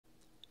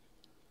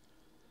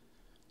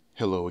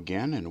Hello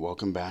again, and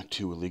welcome back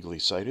to Illegally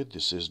Cited.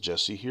 This is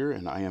Jesse here,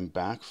 and I am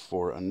back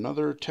for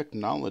another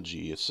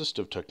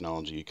assistive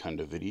technology kind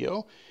of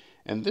video.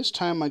 And this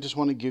time I just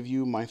want to give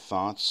you my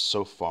thoughts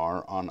so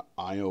far on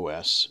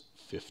iOS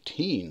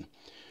 15.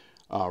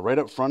 Right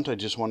up front, I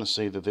just want to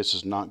say that this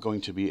is not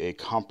going to be a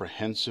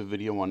comprehensive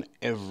video on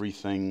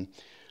everything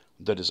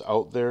that is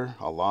out there.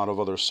 A lot of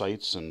other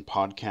sites and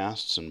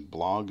podcasts and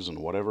blogs and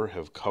whatever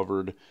have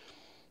covered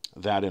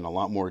that in a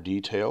lot more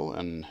detail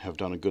and have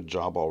done a good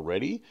job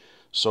already.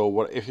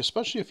 So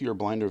especially if you're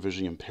blind or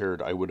visually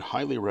impaired, I would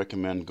highly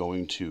recommend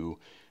going to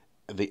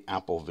the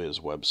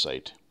AppleVis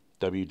website,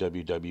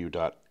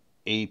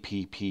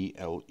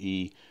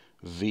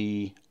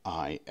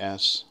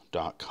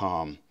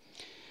 www.applevis.com.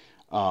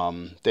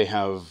 They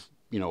have,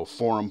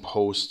 forum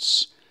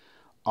posts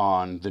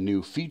on the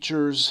new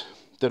features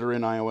that are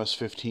in iOS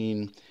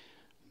 15.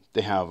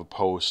 They have a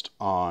post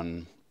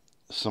on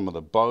some of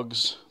the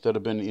bugs that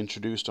have been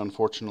introduced,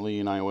 unfortunately,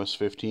 in iOS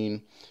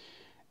 15.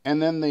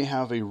 And then they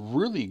have a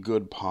really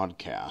good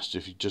podcast.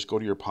 If you just go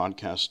to your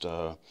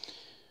podcast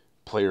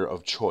player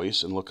of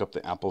choice and look up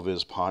the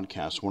AppleVis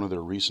podcast, one of their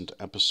recent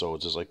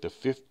episodes is like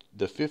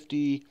the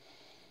 50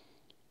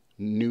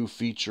 new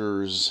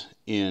features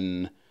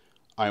in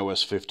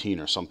iOS 15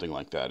 or something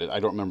like that. I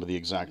don't remember the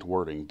exact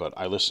wording, but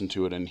I listened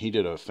to it, and he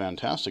did a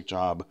fantastic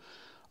job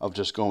of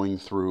just going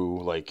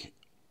through,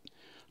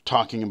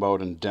 talking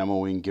about and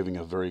demoing, giving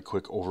a very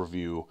quick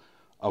overview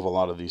of a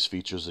lot of these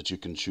features that you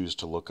can choose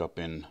to look up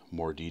in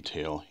more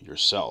detail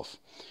yourself.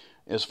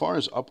 As far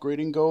as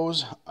upgrading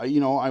goes,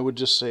 I would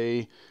just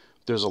say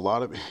there's a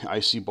lot of,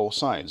 I see both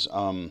sides.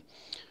 I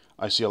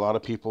see a lot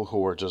of people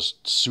who are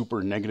just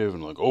super negative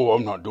and like, oh,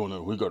 I'm not doing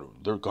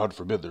that. God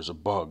forbid there's a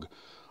bug,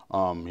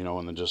 and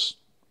then just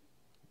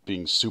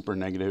being super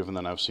negative. And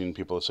then I've seen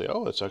people that say,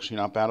 oh, it's actually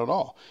not bad at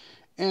all.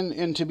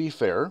 And to be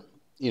fair,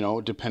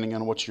 depending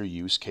on what your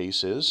use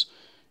case is,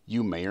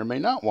 you may or may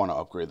not want to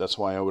upgrade. That's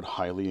why I would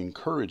highly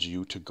encourage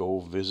you to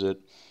go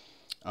visit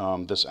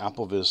this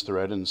AppleVis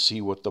thread and see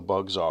what the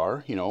bugs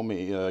are.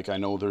 I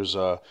know there's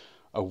a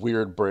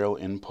weird Braille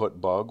input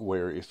bug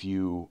where if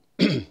you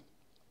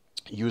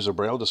use a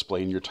Braille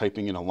display and you're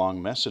typing in a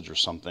long message or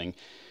something,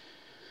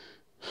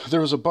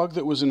 there was a bug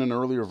that was in an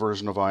earlier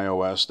version of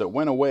iOS that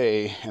went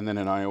away, and then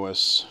in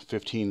iOS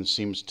 15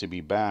 seems to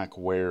be back,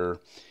 where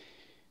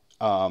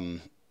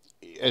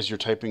as you're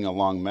typing a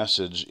long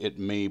message, it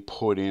may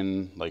put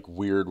in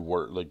weird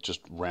word,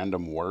 just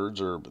random words,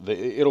 or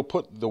it'll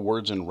put the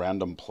words in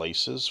random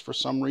places for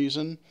some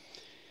reason,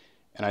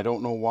 and I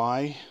don't know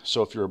why.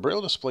 So if you're a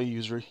Braille display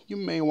user, you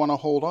may want to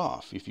hold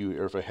off. If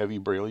you're a heavy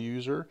Braille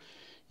user,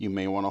 you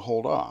may want to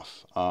hold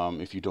off.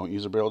 If you don't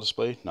use a Braille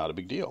display, not a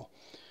big deal.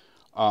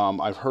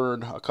 I've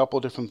heard a couple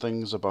of different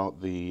things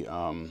about the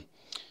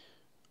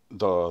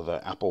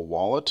Apple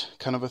Wallet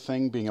kind of a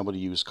thing, being able to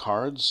use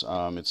cards.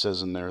 It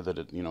says in there that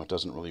it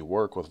doesn't really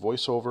work with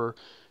VoiceOver,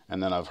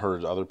 and then I've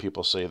heard other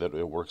people say that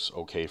it works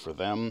okay for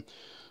them.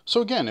 So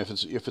again, if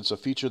it's a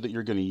feature that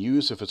you're going to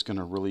use, if it's going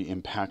to really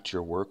impact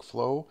your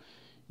workflow,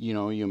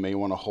 you may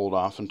want to hold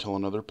off until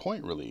another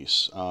point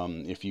release.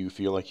 If you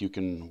feel like you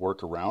can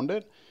work around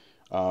it,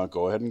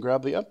 go ahead and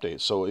grab the update.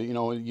 So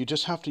you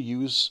just have to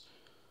use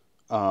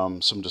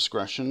some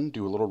discretion,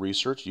 do a little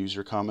research, use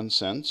your common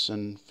sense,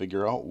 and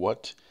figure out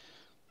what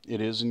it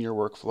is in your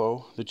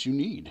workflow that you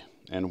need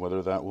and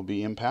whether that will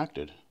be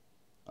impacted.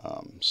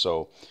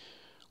 So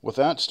with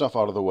that stuff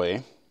out of the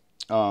way,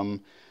 I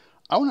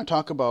want to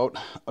talk about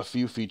a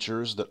few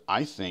features that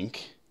I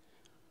think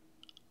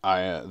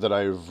that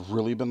I've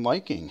really been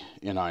liking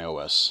in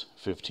iOS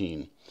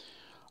 15.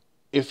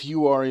 If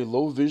you are a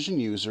low vision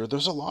user,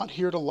 there's a lot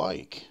here to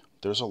like.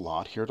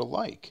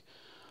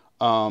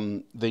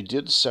 They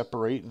did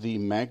separate the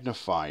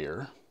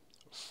magnifier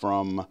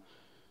from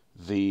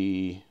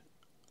the...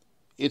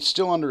 It's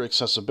still under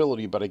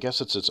accessibility, but I guess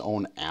it's its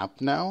own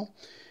app now.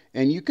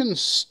 And you can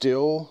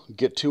still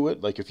get to it,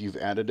 if you've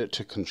added it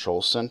to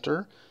Control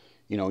Center,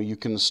 you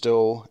can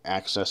still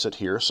access it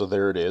here. So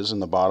there it is in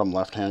the bottom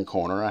left-hand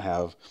corner. I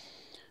have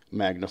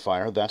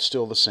magnifier. That's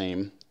still the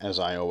same as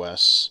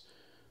iOS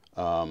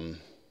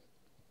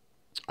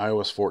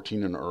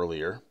 14 and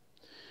earlier.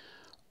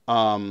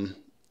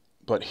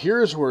 But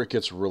here's where it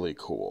gets really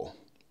cool.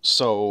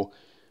 So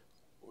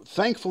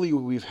thankfully,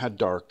 we've had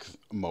dark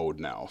mode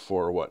now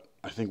for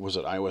I think was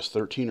it iOS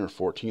 13 or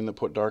 14 that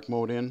put dark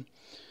mode in.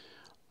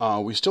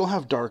 We still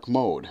have dark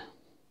mode.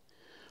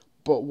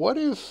 But what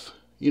if,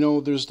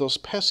 there's those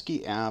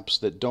pesky apps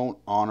that don't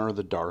honor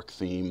the dark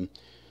theme,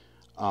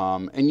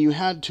 and you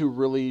had to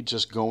really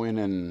just go in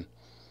and,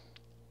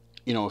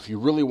 if you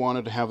really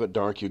wanted to have it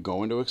dark, you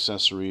go into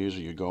accessories,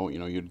 or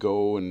you'd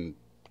go and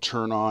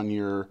turn on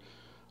your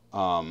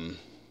turn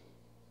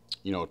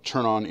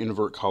on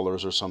invert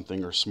colors or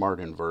something, or smart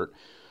invert.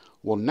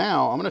 Well,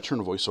 now I'm going to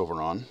turn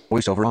VoiceOver on.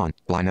 VoiceOver on.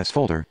 Line S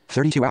folder.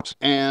 32 apps.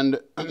 And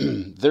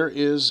there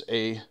is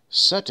a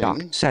setting.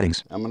 Dock.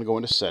 Settings. I'm going to go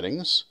into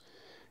settings,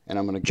 and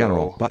I'm going to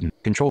General go button.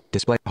 Control.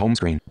 Display. Home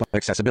screen.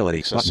 Accessibility.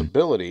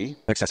 Accessibility.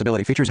 Button.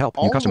 Accessibility features help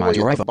All you the customize way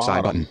your at the iPhone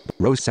side bottom. button.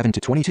 Rows 7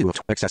 to 22.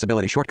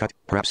 Accessibility shortcut.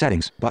 Per app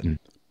settings. Button.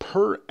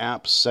 Per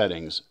app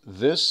settings.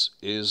 This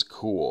is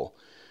cool.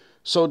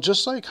 So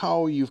just like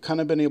how you've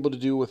kind of been able to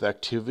do with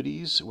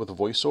activities with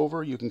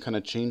VoiceOver, you can kind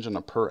of change on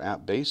a per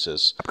app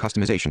basis. App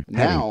customization.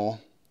 Now,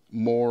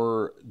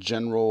 more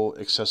general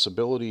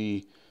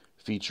accessibility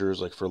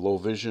features like for low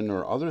vision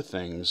or other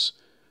things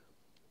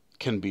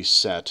can be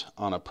set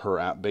on a per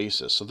app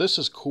basis. So this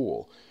is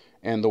cool.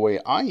 And the way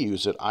I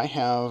use it, I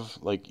have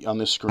like on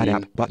this screen,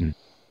 Add app button.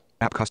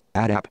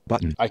 Add app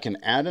button. I can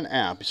add an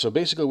app. So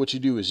basically what you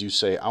do is you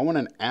say, I want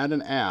to add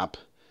an app,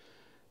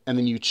 and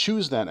then you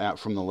choose that app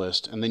from the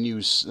list, and then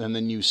you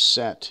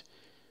set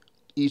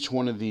each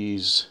one of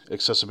these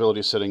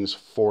accessibility settings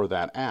for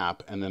that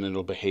app, and then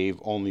it'll behave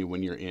only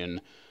when you're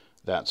in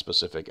that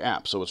specific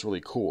app. So it's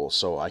really cool.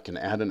 So I can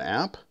add an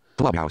app.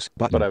 Clubhouse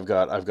button. But I've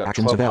got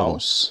Actions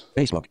Clubhouse.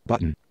 Available. Facebook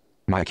button.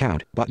 My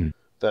account button.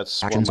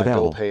 That's Actions one of my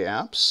available. bill pay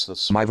apps.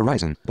 That's My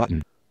Verizon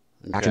button.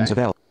 okay. Actions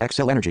available.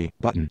 Excel Energy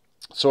button.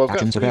 So I've got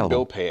Actions three available.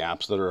 bill pay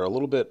apps that are a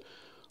little bit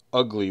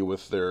ugly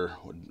with their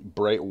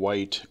bright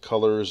white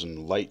colors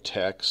and light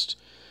text.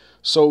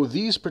 So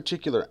these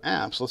particular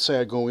apps, let's say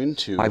I go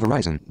into My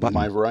Verizon button.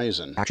 My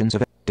Verizon. Actions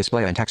available.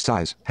 Display and text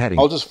size. Heading.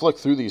 I'll just flick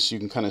through these so you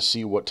can kind of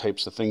see what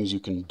types of things you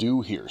can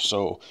do here.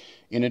 So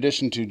in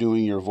addition to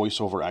doing your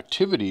VoiceOver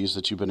activities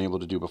that you've been able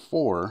to do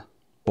before,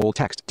 Bold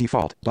text.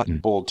 Default button.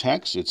 bold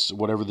text, it's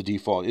whatever the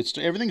default.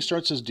 Everything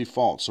starts as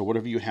default. So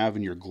whatever you have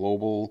in your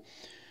global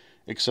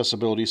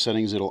accessibility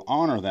settings, it'll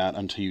honor that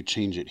until you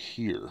change it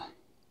here.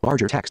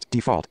 Larger text.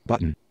 Default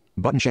button.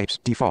 Button shapes.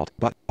 Default.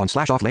 But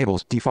on/off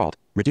labels. Default.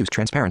 Reduce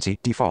transparency.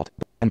 Default.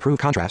 Improve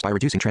contrast by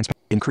reducing transparency.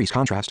 Increase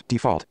contrast.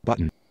 Default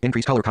button.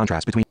 Increase color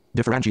contrast between.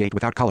 Differentiate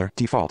without color.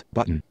 Default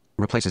button.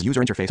 Replaces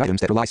user interface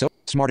items that rely so.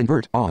 Smart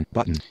invert on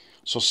button.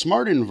 So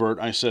Smart Invert,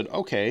 I said,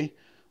 okay,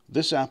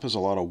 this app has a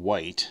lot of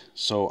white,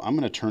 so I'm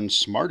going to turn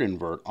Smart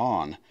Invert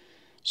on.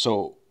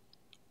 So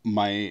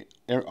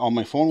on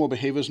my phone will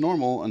behave as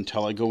normal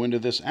until I go into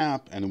this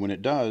app, and when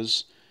it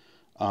does,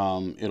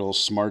 it'll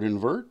Smart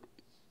Invert,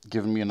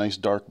 giving me a nice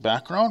dark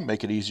background,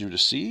 make it easier to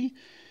see.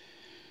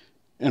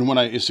 And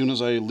as soon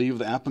as I leave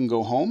the app and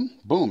go home,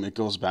 boom, it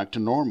goes back to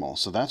normal.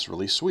 So that's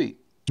really sweet.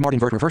 Smart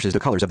invert reverses the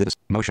colors of this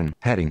motion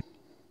heading.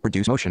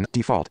 Reduce motion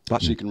default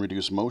button. So you can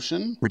reduce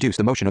motion. Reduce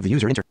the motion of the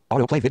user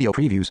autoplay video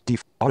previews.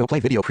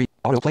 Autoplay video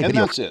autoplay And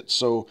video. that's it.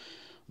 So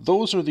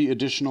those are the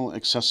additional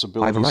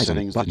accessibility Verizon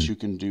settings button. that you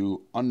can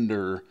do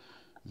under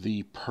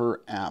the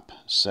per app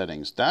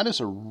settings. That is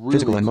a really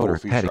Physical and cool motor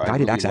feature. heading. I Guided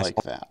really access. like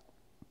that.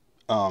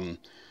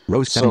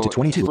 Rows 7 So to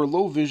 22. for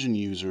low vision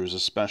users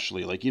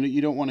especially, like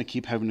you don't want to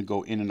keep having to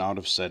go in and out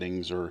of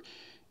settings, or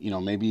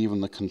maybe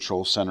even the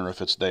control center if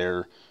it's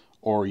there,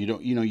 or you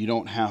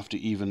don't have to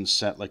even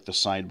set like the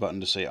side button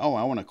to say, oh,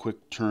 I want to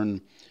quick turn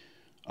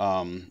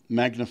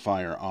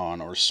magnifier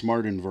on or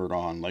smart invert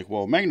on. Like,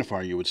 well,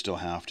 magnifier you would still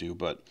have to,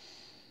 but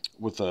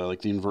with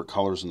like the invert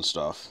colors and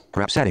stuff.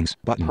 Per app settings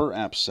button. Per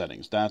app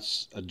settings,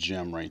 that's a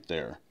gem right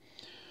there.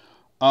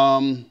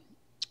 So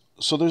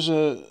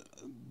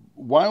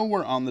while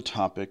we're on the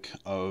topic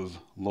of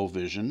low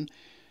vision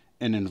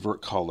and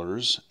invert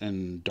colors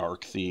and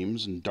dark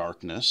themes and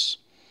darkness,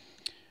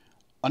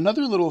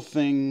 another little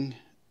thing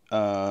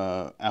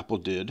Apple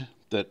did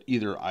that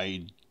either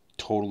I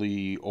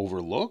totally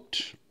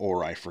overlooked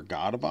or I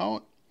forgot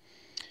about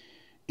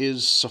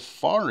is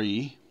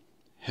Safari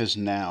has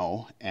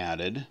now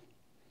added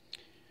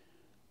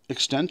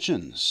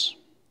extensions.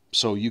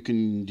 So you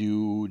can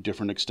do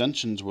different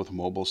extensions with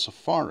mobile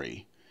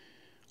Safari.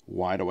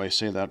 Why do I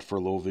say that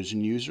for low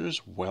vision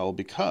users? Well,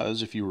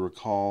 because if you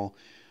recall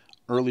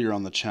earlier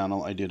on the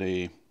channel, I did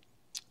a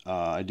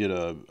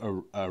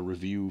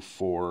review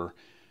for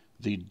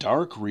the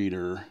Dark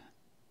Reader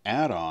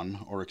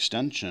add-on or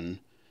extension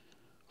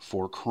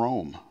for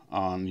Chrome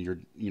on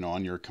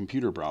your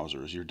computer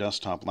browsers, your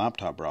desktop,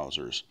 laptop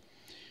browsers.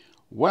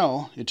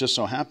 Well, it just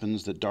so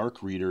happens that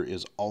Dark Reader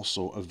is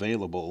also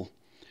available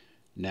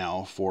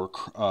now for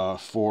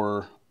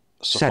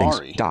Safari.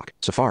 Settings. Dock.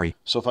 Safari.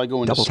 So if I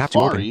go into Double tap to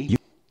Safari, open.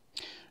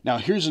 now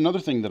here's another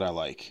thing that I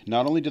like.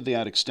 Not only did they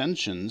add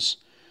extensions,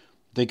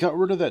 they got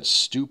rid of that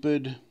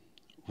stupid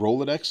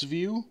Rolodex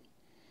view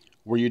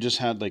where you just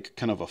had like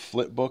kind of a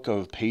flip book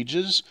of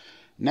pages.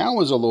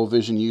 Now as a low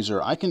vision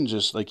user, I can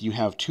just you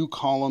have two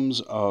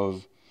columns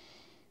of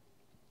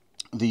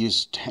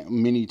these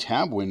mini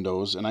tab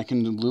windows, and I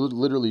can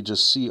literally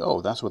just see,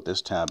 oh, that's what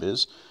this tab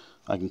is.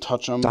 I can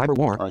touch them. Cyber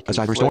War. Or I A can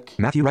Cyber Store. flick.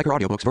 Matthew Riker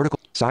audiobooks vertical.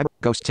 Cyber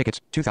Ghost Tickets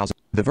 2000.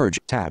 The Verge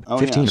tab. Oh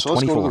 15 yeah, of so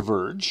let's go to 24. The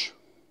Verge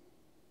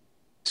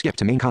Skip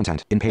to main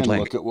content in page and link.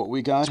 look at what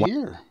we got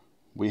here.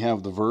 We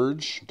have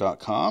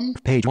theverge.com,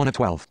 Page 1 of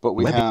 12. but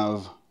we Web-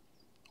 have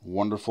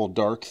wonderful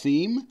dark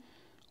theme.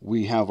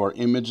 We have our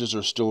images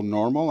are still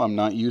normal. I'm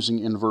not using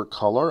invert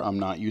color. I'm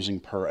not using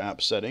per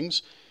app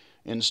settings.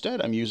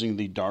 Instead, I'm using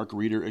the Dark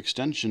Reader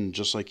extension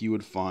just like you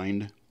would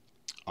find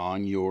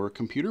on your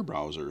computer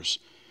browsers.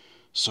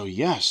 So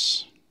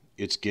yes,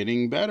 it's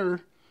getting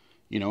better.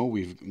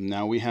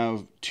 we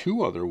have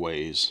two other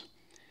ways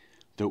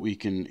that we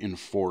can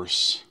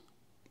enforce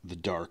the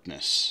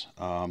darkness.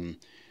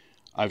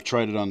 I've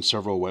tried it on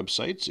several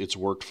websites. It's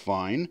worked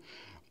fine.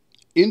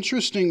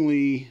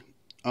 Interestingly,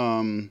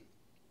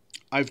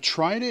 I've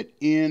tried it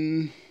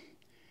in...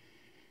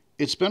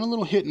 It's been a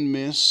little hit and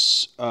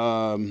miss.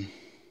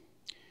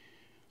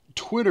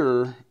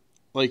 Twitter,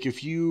 like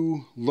if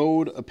you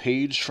load a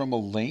page from a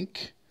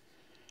link,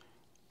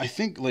 I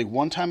think like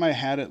one time I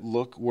had it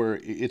look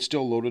where it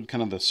still loaded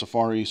kind of the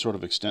Safari sort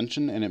of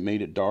extension and it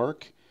made it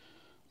dark,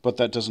 but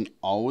that doesn't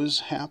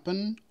always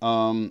happen.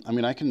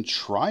 I can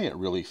try it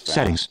really fast.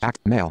 Settings,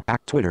 mail,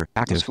 Twitter,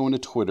 active. Let's go into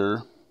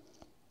Twitter.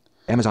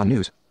 Amazon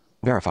News,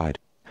 verified.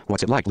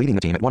 What's it like leading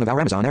the team at one of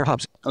our Amazon Air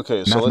hubs?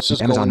 Okay, so let's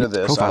just Amazon go into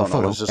this. Profile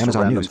photo, It's just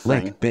Amazon a random News,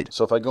 thing. link, bit.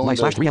 So if I go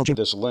into real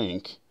this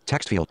link,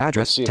 text field,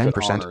 address, see if it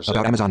 10% honors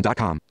about it.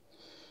 Amazon.com.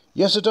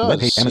 Yes, it does. Web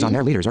page, Amazon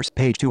Air Leaders,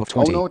 page 2 of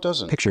 20. Oh, no, it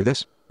doesn't. Picture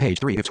this, page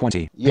 3 of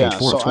 20. Yeah, page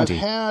 4 so of 20.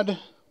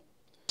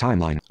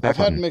 Timeline, I've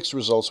had button. mixed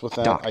results with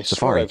that. Dock, I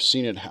Safari.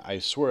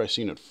 swear I've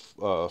seen it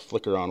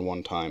flicker on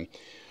one time.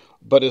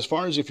 But as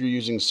far as if you're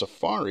using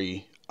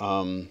Safari,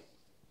 that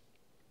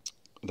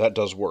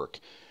does work.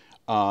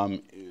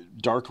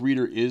 Dark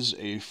Reader is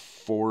a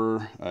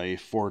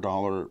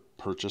 $4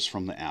 purchase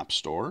from the App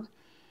Store,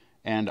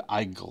 and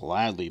I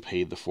gladly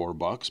paid the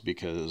 $4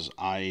 because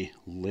I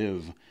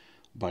live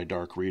by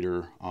Dark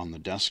Reader on the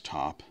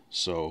desktop,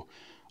 so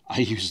I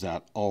use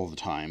that all the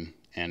time.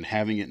 And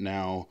having it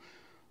now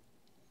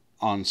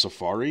on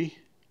Safari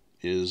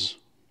is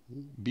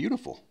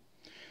beautiful.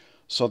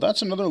 So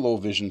that's another low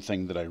vision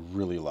thing that I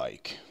really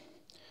like.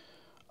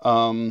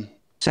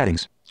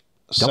 Settings.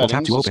 Double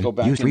tap to Let's open. go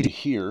back Use into 3D.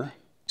 here.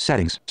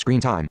 Settings. Screen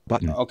time.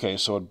 Button. Okay,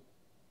 so it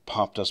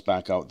popped us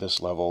back out this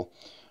level.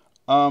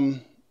 So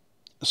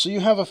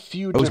you have a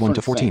few O's 1 different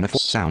to 14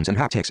 things. sounds and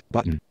haptics.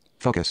 Button.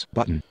 Focus.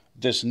 Button.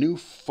 This new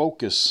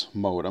focus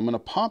mode. I'm going to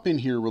pop in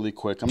here really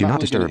quick. I'm Do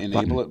not not really going to disturb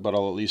enable button. it, but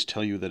I'll at least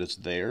tell you that it's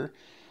there.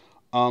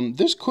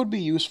 This could be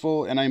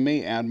useful, and I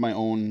may add my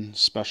own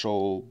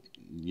special,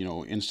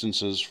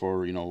 instances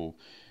for,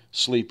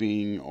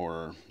 sleeping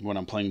or when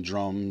I'm playing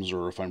drums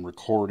or if I'm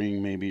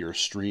recording maybe or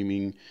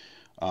streaming.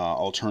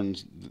 I'll turn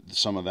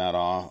some of that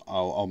off.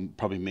 I'll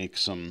probably make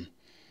some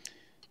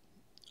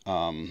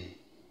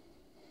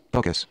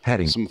Focus.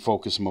 Heading. some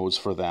focus modes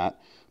for that.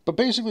 But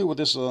basically what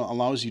this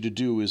allows you to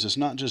do is it's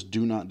not just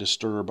do not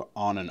disturb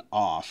on and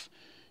off.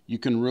 You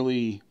can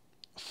really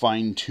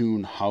fine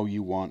tune how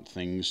you want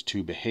things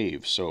to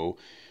behave. So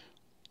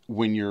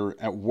when you're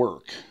at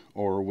work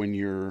or when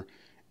you're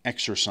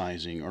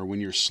exercising or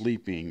when you're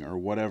sleeping or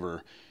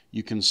whatever,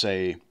 you can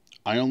say,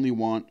 I only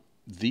want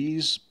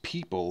these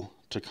people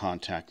to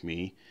contact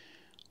me,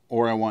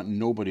 or I want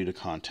nobody to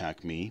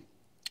contact me,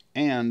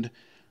 and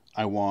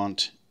I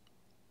want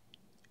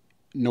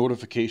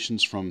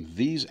notifications from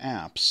these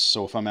apps.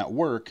 So if I'm at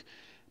work,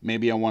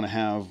 maybe I want to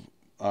have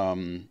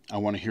I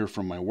want to hear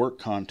from my work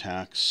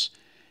contacts,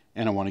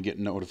 and I want to get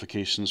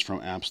notifications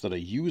from apps that I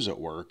use at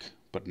work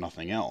but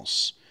nothing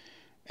else.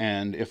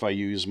 And if I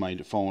use my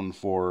phone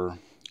for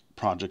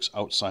projects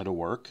outside of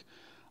work,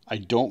 I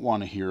don't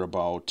want to hear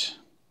about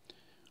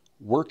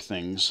work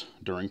things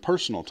during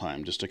personal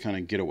time, just to kind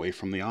of get away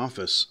from the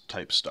office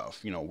type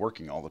stuff,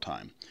 working all the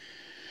time.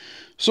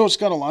 So it's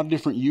got a lot of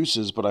different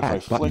uses, but if I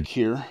flick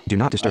here, Do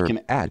not disturb. I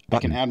can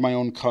Button. add my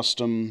own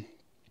custom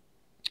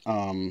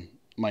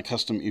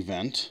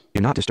event.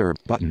 Do not disturb.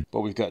 Button. But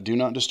we've got Do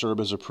Not Disturb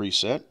as a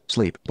preset,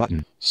 Sleep.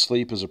 Button.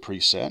 Sleep as a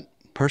preset,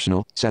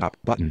 Personal. Setup.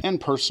 Button.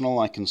 and Personal,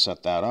 I can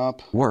set that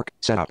up, Work.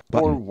 Setup.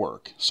 or Button.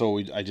 Work. So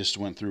I just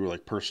went through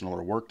like personal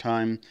or work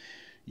time.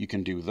 You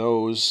can do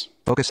those.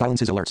 Focus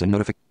silences alerts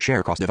and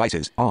share across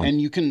devices. On.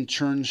 And you can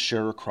turn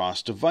share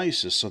across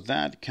devices, so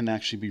that can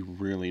actually be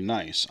really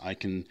nice. I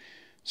can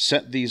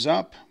set these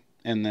up,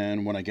 and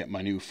then when I get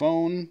my new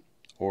phone,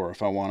 or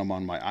if I want them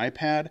on my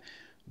iPad,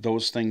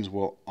 those things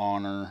will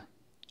honor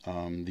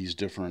these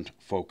different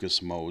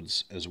focus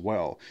modes as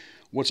well.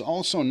 What's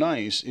also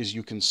nice is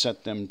you can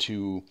set them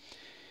to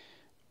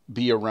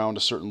be around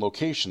a certain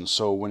location.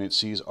 So when it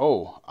sees,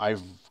 oh,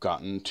 I've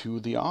gotten to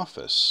the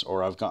office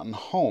or I've gotten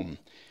home,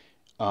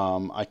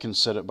 I can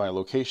set it by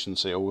location.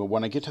 Say, oh, well,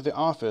 when I get to the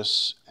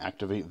office,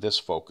 activate this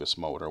focus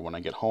mode, or when I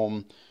get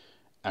home,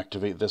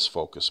 activate this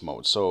focus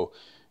mode. So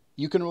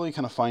you can really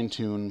kind of fine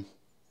tune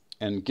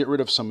and get rid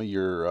of some of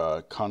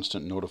your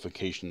constant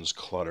notifications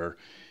clutter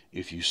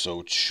if you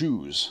so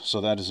choose.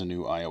 So that is a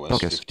new iOS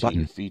Focus 15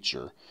 button.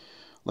 feature.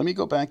 Let me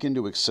go back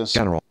into accessibility.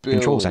 General.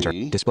 Control center.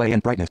 Display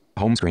and brightness.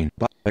 Home screen.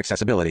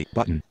 Accessibility.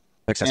 Button.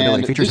 Accessibility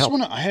And features this help.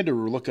 one I had to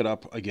look it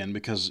up again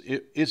because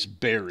it's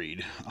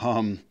buried.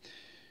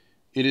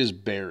 It is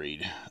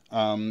buried.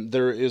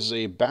 There is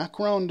a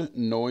background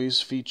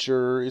noise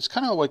feature. It's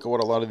kind of like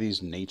what a lot of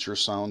these nature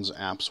sounds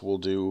apps will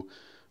do,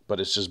 but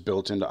it's just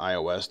built into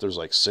iOS. There's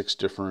like 6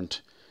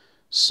 different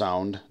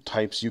sound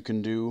types you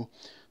can do.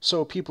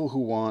 So people who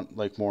want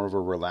like more of a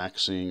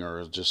relaxing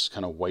or just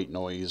kind of white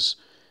noise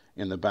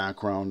in the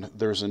background,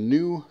 there's a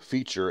new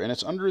feature, and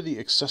it's under the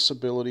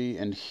accessibility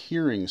and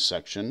hearing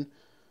section.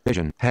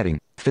 Vision. Heading.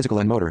 Physical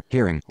and motor.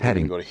 Hearing. We can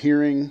Heading. go to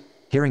hearing.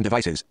 Hearing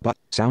devices. But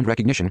sound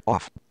recognition.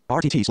 Off.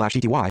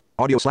 RTT/TTY.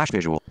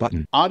 Audio/visual.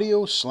 Button.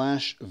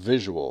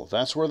 Audio/visual.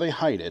 That's where they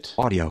hide it.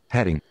 Audio.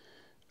 Heading.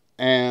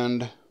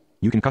 And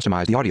You can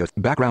customize the audio.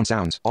 Background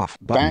sounds. Off.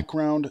 Button.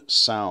 background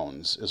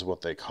sounds is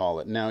what they call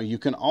it. Now, you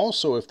can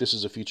also, if this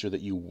is a feature that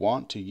you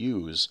want to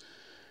use,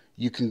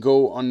 you can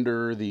go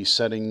under the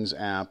Settings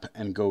app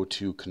and go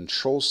to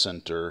Control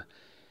Center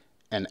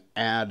and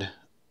add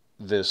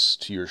this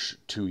to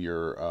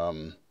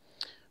your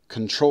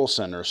Control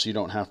Center, so you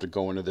don't have to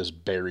go into this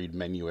buried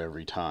menu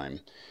every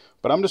time.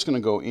 But I'm just going to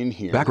go in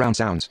here. Background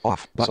sounds.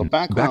 Off. Button. So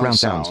background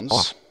sounds. sounds.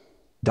 Off.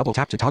 Double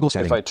tap to toggle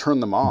setting. If I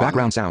turn them on.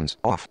 Background sounds.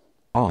 Off.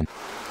 On.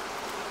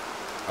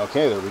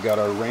 Okay, there we got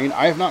our rain.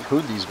 I have not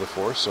heard these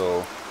before,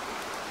 so...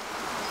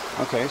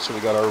 Okay, so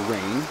we got our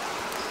rain.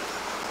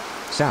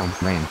 Sound.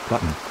 Rain.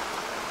 Button.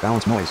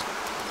 Balance noise.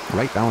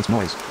 Right balance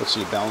noise. Let's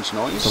see, balance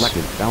noise.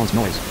 Selected. Balance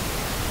noise.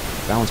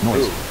 Balance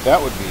noise. Ooh, that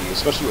would be,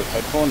 especially with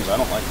headphones, I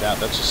don't like that.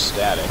 That's just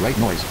static. Right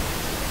noise.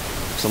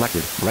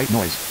 Selected. Right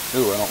noise.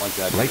 Ooh, I don't like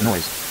that Right either.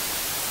 noise.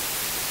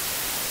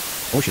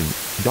 Ocean.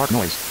 Dark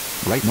noise.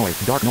 Right noise.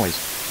 Dark noise.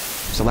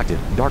 Selected.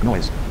 Dark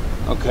noise.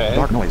 Okay.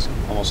 Dark noise.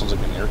 Almost sounds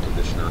like an air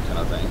conditioner kind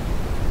of thing.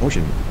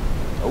 Ocean.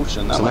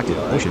 Ocean, that Selected. might be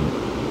all right.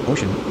 Ocean.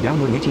 Ocean.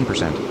 Downloading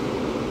 18%.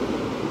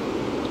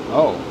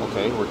 Oh,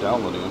 okay, we're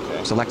downloading,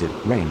 okay. Selected.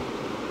 Rain.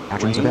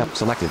 Actions Rain? about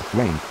selected.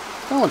 Rain.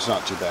 That one's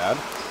not too bad.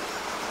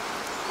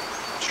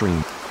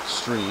 Stream.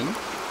 Stream.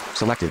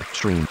 Selected.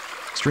 Stream.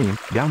 Stream.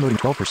 Downloading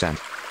 12%.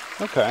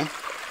 Okay.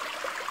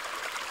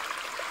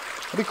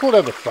 It'd be cool to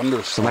have a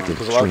thunderstorm, Selected.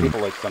 because a lot of Stream.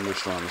 people like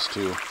thunderstorms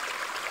too.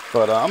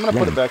 But I'm going to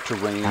put Rain. it back to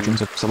rain,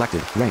 Actions of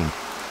selected. Rain.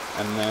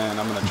 and then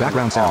I'm going to turn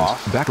Background it sounds.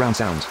 off. Background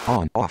sounds.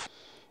 On. Off.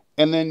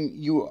 And then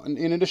you,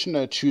 in addition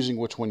to choosing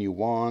which one you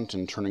want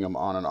and turning them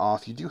on and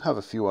off, you do have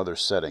a few other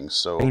settings.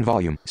 So Rain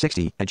volume.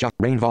 60. Adjust.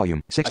 Rain volume.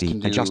 I 60. can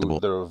do Adjustable.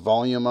 the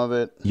volume of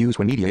it. Use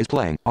when media is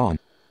playing. On.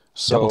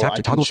 So Double tap I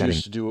to can toggle choose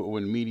setting. to do it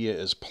when media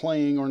is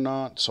playing or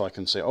not. So I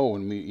can say, oh,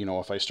 when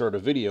if I start a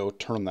video,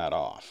 turn that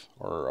off,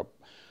 or a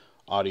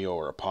audio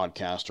or a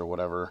podcast or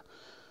whatever.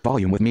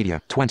 Volume with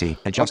media. 20.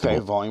 Adjustable.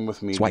 Okay, volume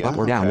with media. Swipe up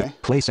or down. Okay.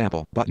 Play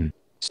sample. Button.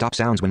 Stop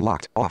sounds when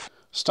locked. Off.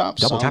 Stop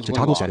Double sounds tap to when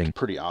toggle locked. setting.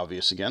 Pretty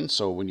obvious again.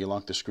 So when you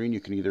lock the screen, you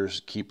can either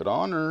keep it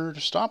on or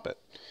just stop it.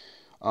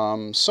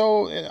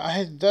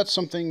 That's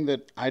something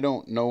that I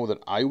don't know that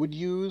I would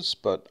use,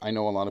 but I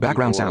know a lot of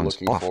Background people are sounds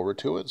looking off. forward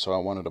to it. So I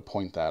wanted to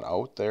point that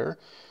out there.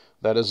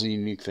 That is a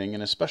unique thing,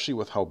 and especially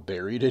with how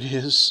buried it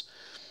is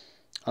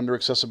under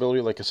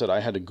accessibility. Like I said, I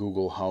had to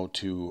Google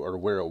or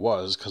where it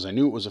was, because I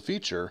knew it was a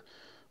feature,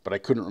 but I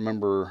couldn't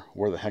remember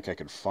where the heck I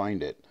could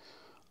find it.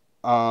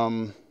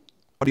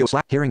 Audio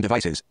hearing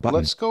devices. Button.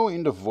 Let's go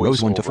into voiceover.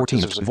 Rows 1 to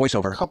 14. 'cause there's a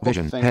Voiceover. couple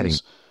Vision. things Heading.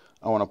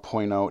 I want to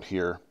point out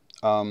here.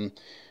 So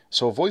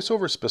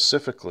voiceover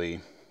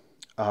specifically,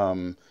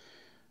 you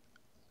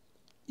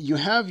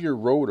have your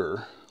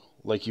rotor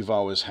like you've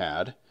always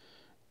had.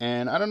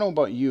 And I don't know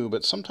about you,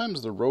 but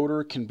sometimes the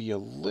rotor can be a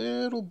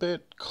little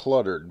bit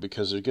cluttered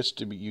because it gets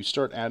to be, you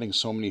start adding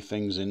so many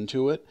things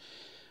into it.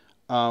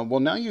 Well,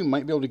 now you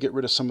might be able to get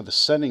rid of some of the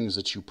settings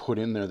that you put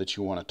in there that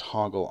you want to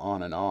toggle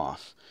on and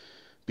off.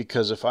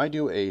 Because if I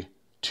do a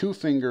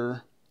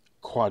 2-finger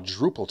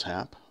quadruple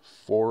tap,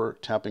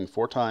 tapping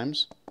 4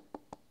 times.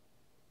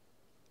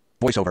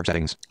 Voiceover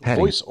settings.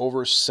 Heading.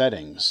 Voiceover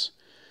settings.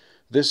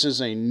 This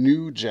is a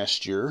new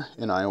gesture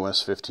in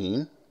iOS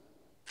 15.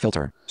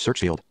 Filter. Search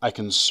field. I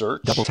can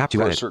search Double tap to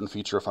for a edit. certain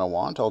feature if I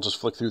want. I'll just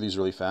flick through these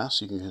really fast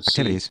so you can see.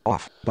 Activities.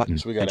 Off. Button.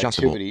 So we got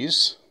Adjustable.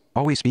 activities.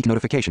 Always speak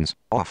notifications.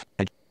 Off.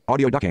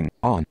 Audio ducking.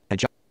 On.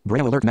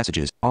 Braille alert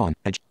messages. On.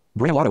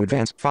 Braille auto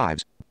advance.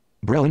 5s.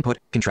 Braille input.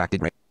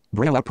 Contracted rail.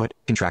 Braille output.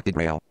 Contracted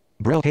rail.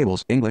 Braille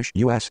cables. English.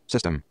 US.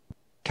 System.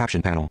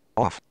 Caption panel.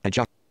 Off.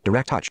 Adjust.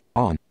 Direct touch.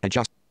 On.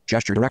 Adjust.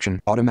 Gesture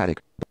direction. Automatic.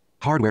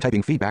 Hardware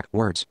typing feedback.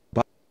 Words.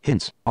 But.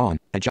 Hints. On.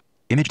 Adjust.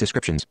 Image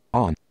descriptions.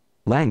 On.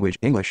 Language.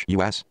 English.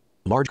 US.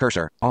 Large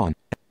cursor. On.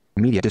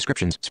 Media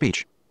descriptions.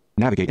 Speech.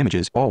 Navigate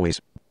images. Always.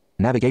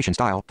 Navigation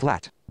style.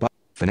 Flat. But.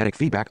 Phonetic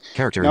feedback.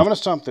 Character. Now I'm going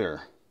to stop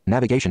there.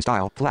 Navigation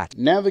style. Flat.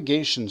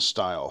 Navigation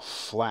style.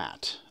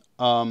 Flat.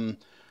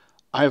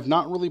 I have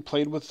not really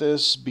played with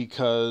this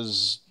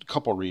because a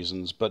couple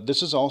reasons, but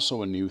this is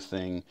also a new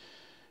thing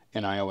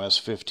in iOS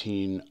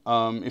 15.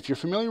 If you're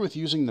familiar with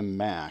using the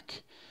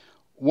Mac,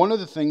 one of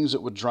the things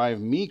that would drive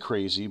me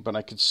crazy, but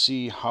I could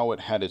see how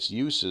it had its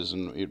uses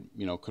and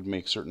it could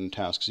make certain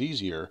tasks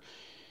easier,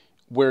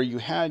 where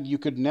you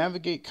could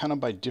navigate kind of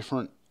by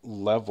different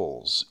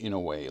levels in a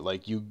way.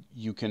 Like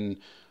you can,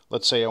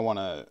 let's say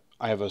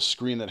I have a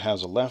screen that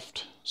has a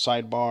left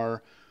sidebar,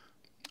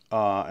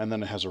 and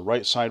then it has a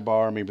right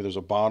sidebar. Maybe there's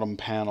a bottom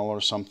panel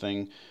or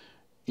something.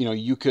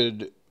 You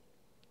could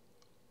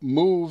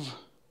move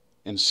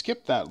and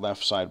skip that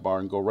left sidebar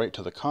and go right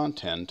to the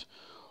content,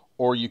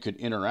 or you could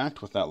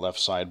interact with that left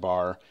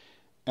sidebar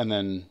and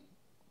then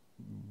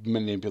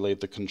manipulate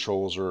the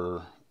controls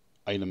or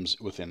items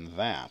within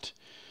that.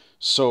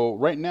 So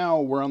right now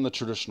we're on the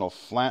traditional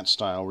flat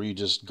style where you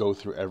just go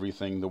through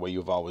everything the way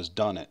you've always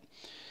done it.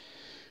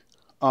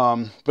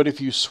 But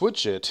if you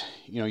switch it,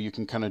 you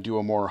can kind of do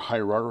a more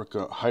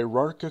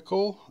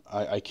hierarchical,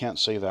 I can't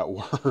say that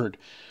word,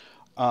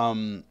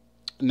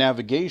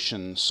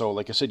 navigation. So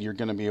like I said, you're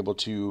going to be able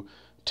to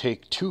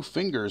take two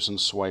fingers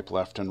and swipe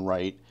left and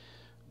right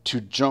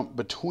to jump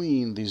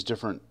between these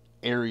different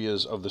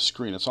areas of the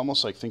screen. It's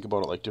almost like, think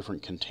about it like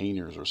different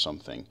containers or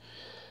something.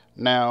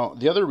 Now,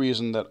 the other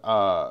reason that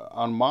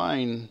on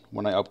mine,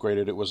 when I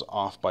upgraded, it was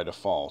off by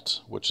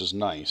default, which is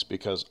nice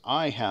because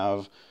I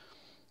have,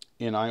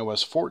 in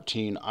iOS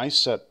 14, I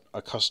set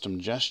a custom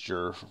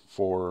gesture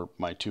for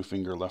my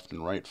two-finger left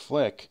and right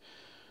flick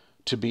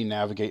to be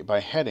navigate by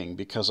heading,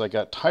 because I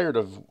got tired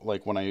of,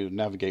 like, when I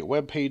navigate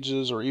web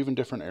pages or even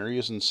different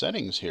areas and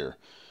settings here,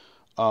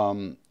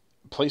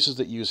 places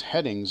that use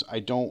headings, I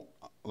don't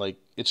like,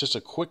 it's just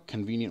a quick,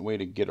 convenient way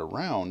to get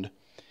around,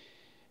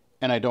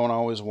 and I don't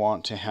always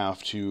want to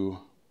have to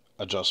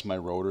adjust my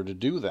rotor to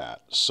do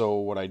that. So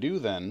what I do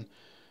then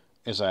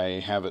is I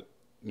have it,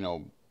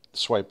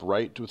 swipe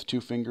right with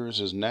two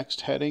fingers as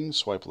next heading,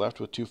 swipe left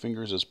with two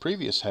fingers as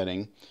previous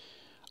heading.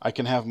 I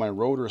can have my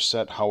rotor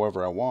set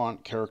however I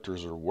want,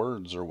 characters or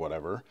words or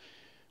whatever,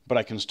 but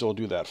I can still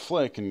do that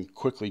flick and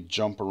quickly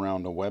jump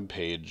around a web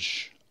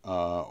page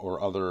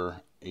or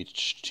other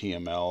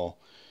HTML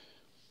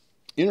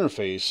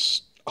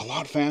interface a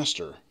lot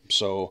faster.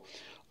 So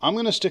I'm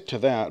going to stick to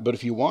that, but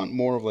if you want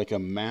more of like a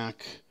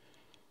Mac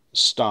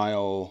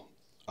style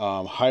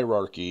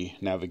hierarchy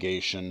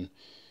navigation,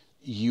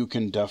 you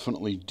can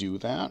definitely do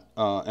that,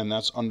 and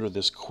that's under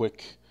this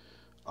quick,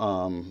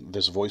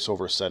 this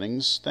voiceover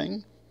settings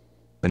thing.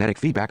 Phonetic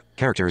feedback,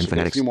 character and So we got a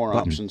phonetics, few more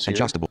button, options here.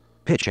 adjustable,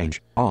 pitch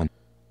change, on,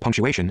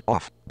 punctuation,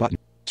 off, button,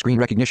 screen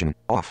recognition,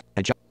 off,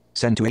 adjust,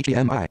 send to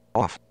HDMI,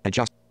 off,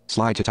 adjust,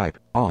 slide to type,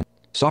 on,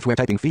 software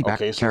typing feedback,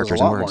 Okay, so there's a characters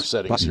lot and more words,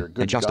 settings button, here.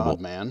 Good adjustable,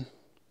 God, man.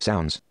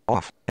 sounds,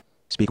 off,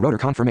 speak rotor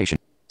confirmation,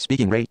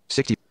 speaking rate,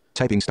 60,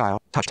 typing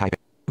style, touch typing,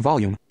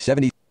 volume,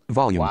 70,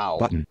 volume, Wow.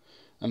 button,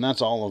 And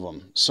that's all of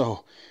them.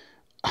 So,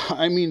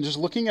 I mean, just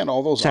looking at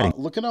all those, Setting.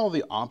 look at all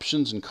the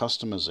options and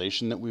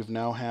customization that we've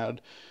now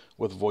had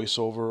with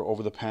VoiceOver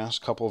over the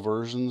past couple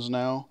versions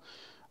now.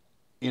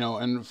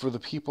 And for the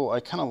people, I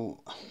kind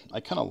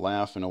of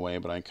laugh in a way,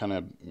 but I kind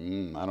of,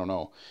 I don't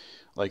know.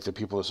 Like the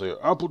people that say,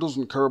 Apple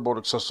doesn't care about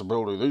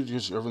accessibility. They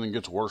just, everything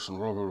gets worse and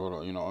blah, blah,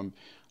 blah, blah.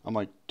 I'm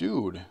like,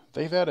 dude,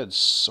 they've added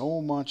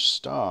so much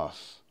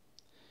stuff.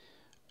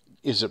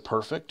 Is it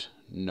perfect?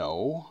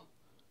 No.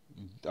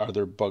 Are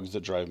there bugs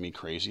that drive me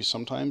crazy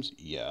sometimes?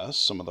 Yes.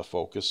 Some of the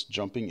focus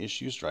jumping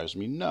issues drives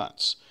me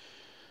nuts.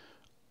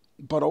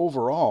 But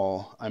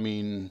overall, I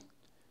mean,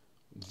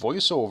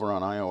 VoiceOver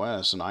on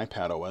iOS and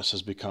iPadOS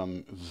has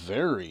become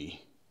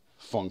very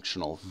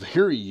functional,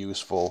 very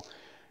useful,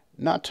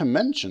 not to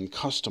mention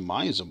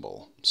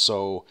customizable.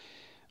 So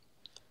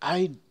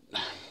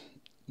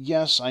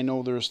yes, I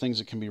know there's things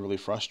that can be really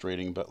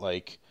frustrating, but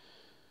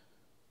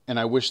and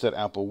I wish that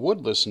Apple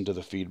would listen to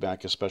the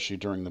feedback, especially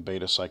during the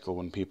beta cycle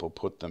when people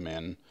put them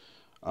in.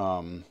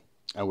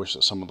 I wish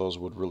that some of those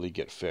would really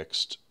get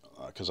fixed,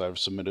 because I've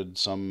submitted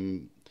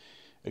some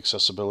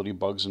accessibility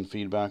bugs and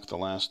feedback the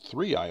last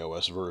 3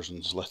 iOS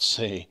versions, let's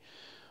say.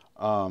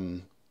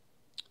 But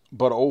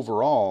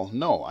overall,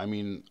 no. I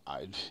mean,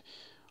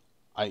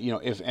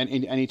 if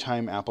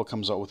anytime Apple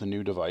comes out with a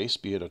new device,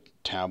 be it a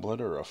tablet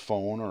or a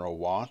phone or a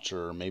watch,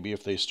 or maybe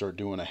if they start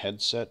doing a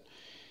headset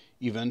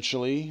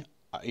eventually,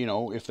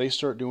 if they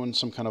start doing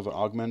some kind of an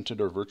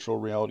augmented or virtual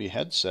reality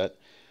headset,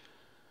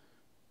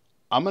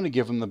 I'm going to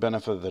give them the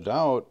benefit of the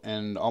doubt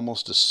and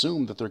almost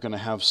assume that they're going to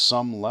have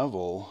some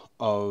level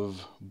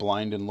of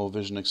blind and low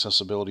vision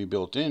accessibility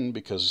built in,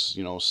 because,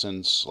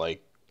 since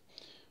like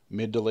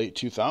mid to late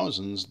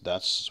 2000s,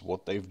 that's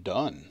what they've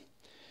done.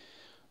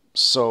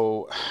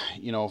 So,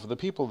 for the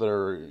people that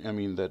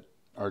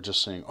are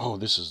just saying, oh,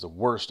 this is the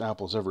worst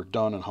Apple's ever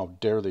done and how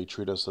dare they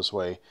treat us this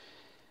way,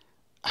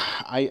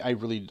 I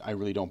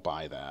really don't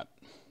buy that.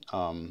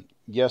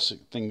 Yes,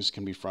 things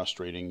can be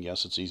frustrating.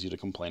 Yes, it's easy to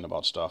complain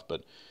about stuff,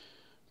 but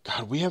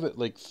God, we have it,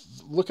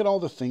 look at all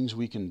the things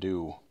we can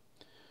do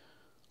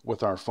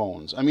with our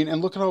phones. I mean,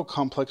 and look at how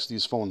complex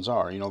these phones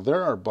are.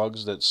 There are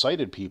bugs that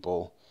sighted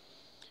people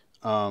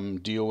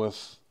deal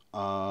with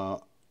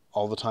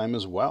all the time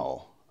as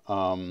well.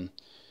 When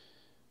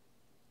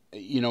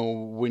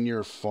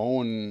your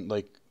phone,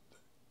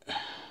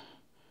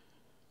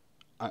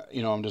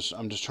 I'm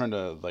just trying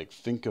to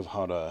think of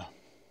how to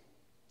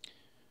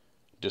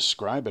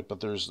describe it, but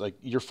there's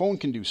your phone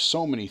can do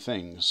so many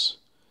things,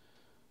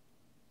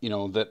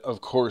 that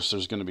of course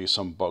there's going to be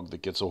some bug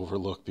that gets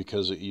overlooked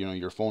because,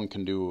 your phone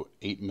can do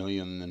 8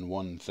 million and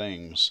one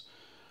things.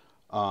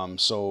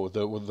 So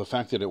the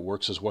fact that it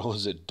works as well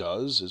as it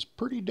does is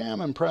pretty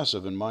damn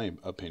impressive in my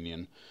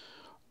opinion.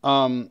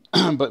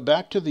 But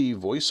back to the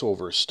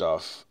VoiceOver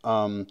stuff,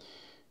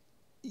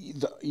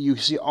 you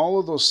see all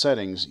of those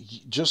settings,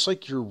 just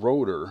like your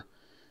rotor,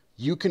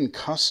 you can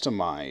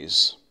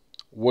customize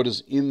what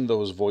is in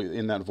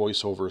in that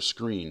VoiceOver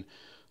screen.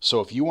 So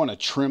if you want to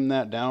trim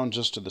that down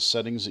just to the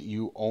settings that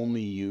you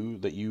only use,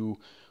 that you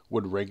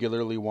would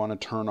regularly want to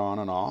turn on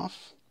and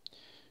off,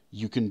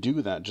 you can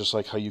do that just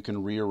like how you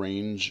can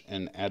rearrange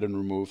and add and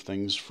remove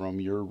things from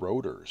your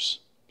rotors.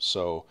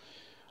 So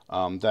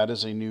that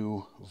is a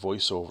new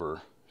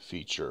VoiceOver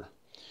feature.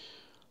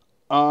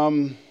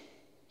 And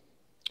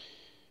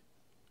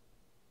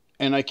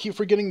I keep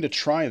forgetting to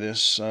try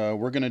this.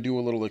 We're going to do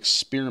a little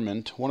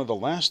experiment. One of the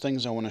last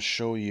things I want to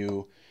show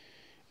you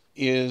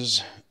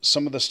is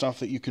some of the stuff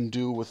that you can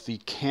do with the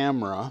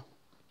camera.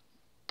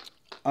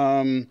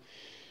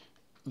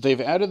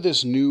 They've added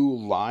this new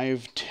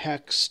live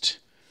text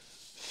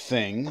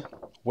thing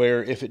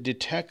where if it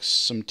detects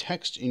some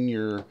text in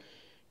your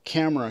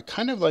camera,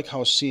 kind of like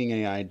how Seeing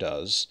AI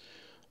does,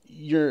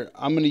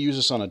 I'm going to use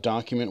this on a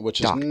document,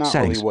 which is not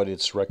settings. really what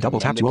it's recommended Double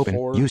tap to open.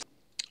 for Use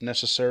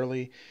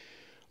necessarily.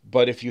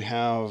 But if you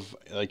have,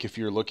 like if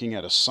you're looking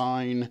at a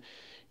sign,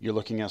 you're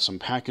looking at some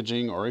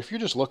packaging, or if you're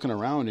just looking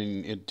around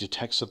and it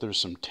detects that there's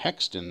some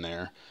text in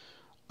there,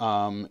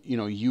 you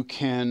know, you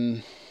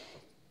can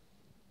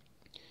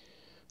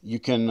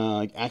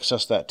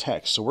access that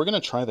text. So we're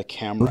going to try the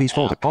camera Movies app.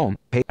 folder. Home.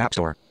 Pay App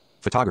Store.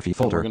 Photography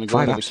folder. We're going to go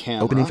 5 into the apps.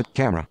 camera. Opening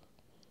camera.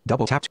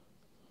 Double tap.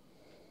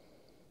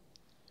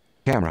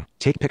 Camera.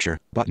 Take picture.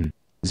 Button.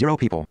 0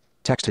 people.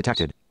 Text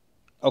detected.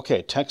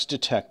 Okay, text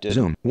detected.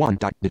 Zoom. 1.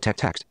 Detect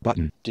text.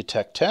 Button.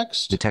 Detect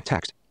text. Detect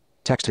text.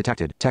 Text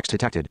detected. Text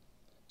detected.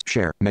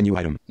 Share. Menu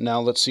item. Now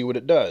let's see what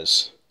it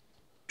does.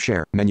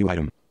 Share. Menu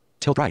item.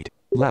 Tilt right.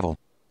 Level.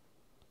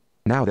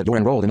 Now that you're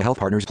enrolled in a Health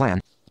Partners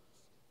plan,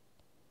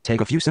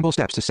 take a few simple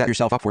steps to set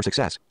yourself up for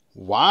success.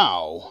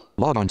 Wow.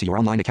 Log on to your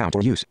online account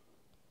or use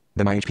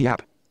the MyHP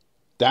app.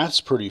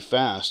 That's pretty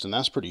fast, and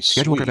that's pretty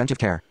sweet. Schedule preventive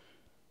care.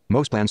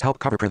 Most plans help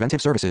cover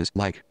preventive services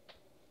like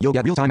you'll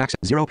get real-time access.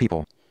 0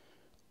 people.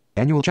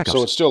 Annual checkups.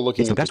 So it's still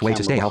looking it's the at best the way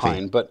to camera stay behind,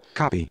 healthy. but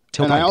Copy.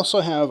 Tilt and right. I also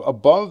have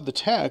above the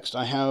text,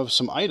 I have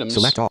some items.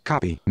 Select all.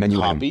 Copy. Menu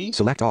Copy. item.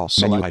 Select all.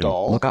 Select Menu item.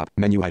 all. Look up.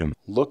 Menu item.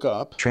 Look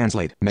up.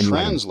 Translate. Menu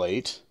item.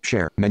 Translate.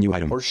 Share. Menu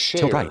item. Or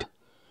share. Tilt right.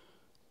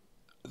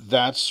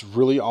 That's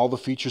really all the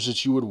features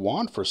that you would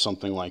want for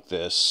something like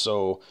this.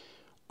 So,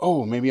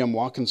 oh, maybe I'm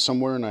walking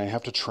somewhere and I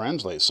have to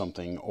translate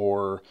something,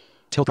 or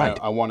Tilt right.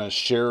 I want to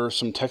share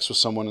some text with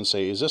someone and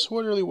say, is this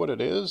really what it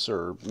is?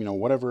 Or, you know,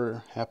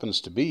 whatever happens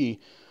to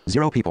be.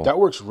 0 people. That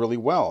works really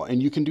well.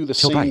 And you can do the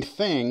Tilt same right.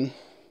 thing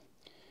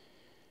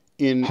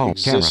in Home,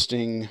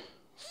 existing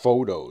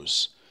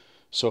photos.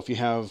 So if you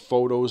have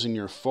photos in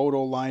your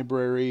photo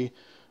library,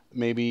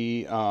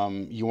 maybe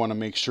you want to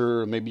make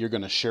sure, maybe you're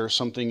going to share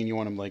something and you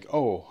want to like,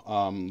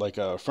 like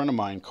a friend of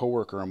mine,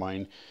 coworker of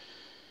mine,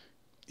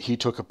 he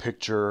took a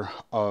picture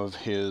of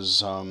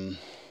his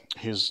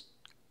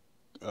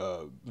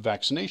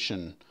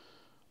vaccination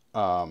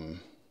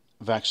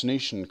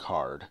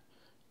card,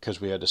 because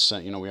we had to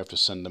send, you know, we have to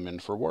send them in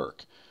for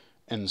work.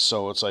 And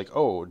so it's like,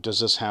 oh, does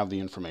this have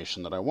the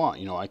information that I want?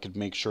 You know, I could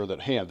make sure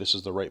that, hey, this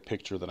is the right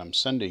picture that I'm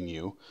sending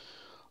you.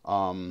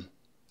 You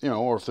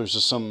know, or if there's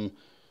just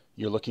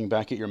you're looking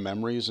back at your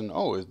memories and,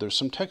 oh, there's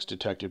some text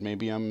detected.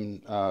 Maybe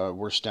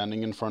we're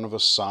standing in front of a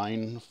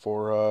sign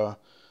for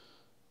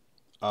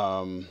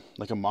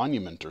like a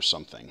monument or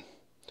something.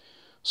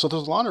 So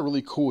there's a lot of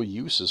really cool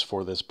uses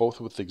for this,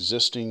 both with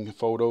existing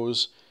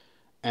photos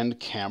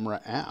and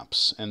camera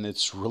apps, and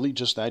it's really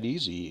just that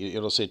easy.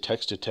 It'll say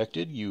text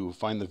detected. You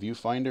find the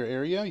viewfinder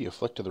area, you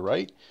flick to the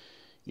right,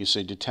 you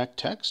say detect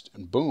text,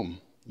 and boom,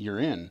 you're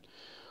in.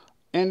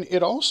 And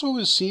it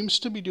also seems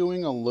to be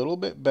doing a little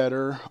bit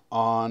better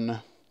on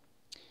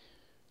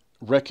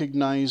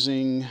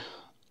recognizing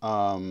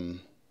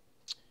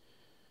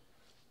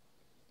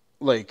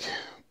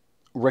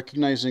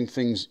recognizing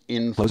things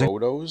in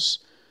photos.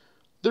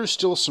 There's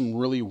still some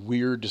really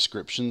weird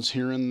descriptions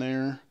here and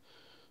there.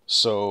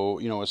 So,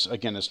 you know, it's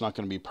not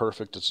going to be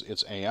perfect.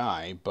 It's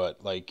AI,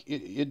 but like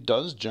it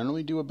does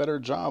generally do a better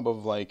job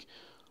of like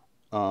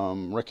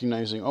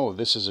recognizing, oh,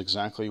 this is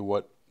exactly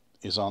what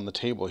is on the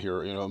table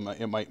here. You know,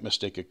 it might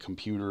mistake a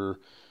computer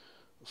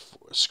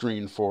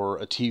screen for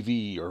a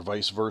TV or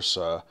vice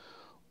versa,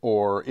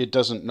 or it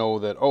doesn't know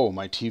that, oh,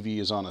 my TV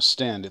is on a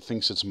stand. It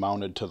thinks it's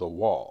mounted to the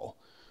wall.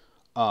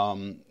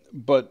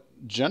 But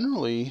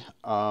generally,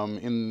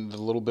 in the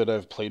little bit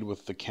I've played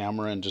with the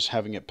camera and just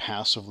having it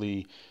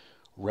passively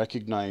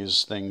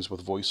recognize things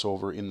with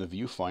VoiceOver in the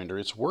viewfinder,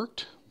 it's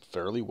worked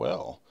fairly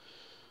well.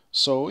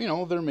 So, you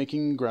know, they're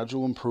making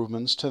gradual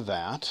improvements to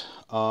that.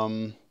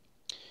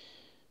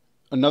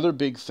 Another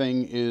big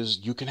thing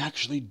is you can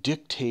actually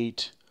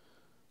dictate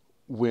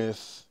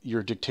with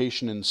your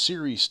dictation and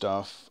Siri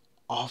stuff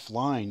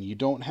offline. You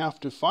don't have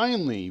to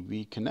finally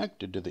be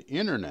connected to the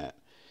internet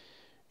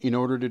in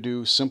order to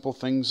do simple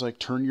things like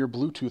turn your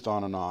Bluetooth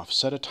on and off,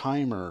 set a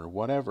timer,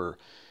 whatever.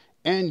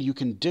 And you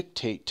can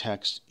dictate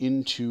text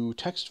into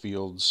text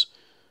fields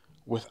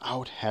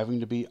without having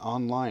to be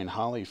online.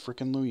 Holly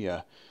frickin'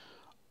 Luya.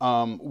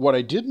 What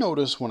I did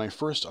notice when I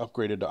first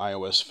upgraded to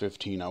iOS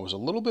 15, I was a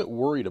little bit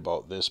worried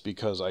about this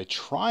because I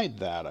tried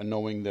that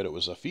knowing that it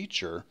was a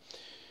feature,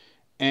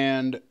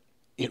 and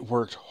it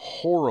worked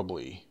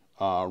horribly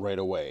right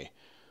away.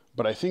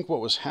 But I think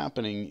what was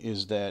happening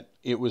is that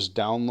it was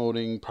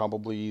downloading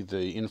probably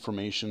the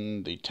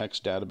information, the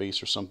text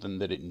database or something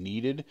that it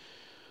needed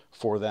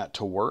for that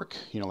to work,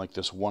 like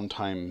this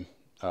one-time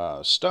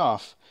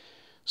stuff.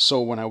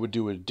 So when I would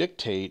do a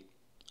dictate,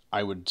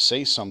 I would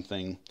say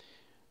something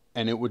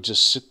and it would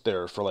just sit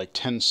there for like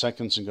 10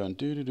 seconds and go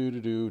do do do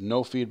do do,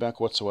 no feedback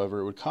whatsoever.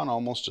 It would kind of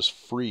almost just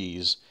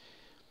freeze.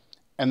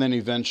 And then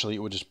eventually it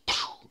would just,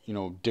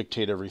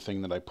 dictate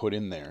everything that I put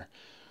in there.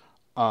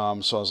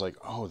 So I was like,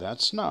 oh,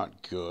 that's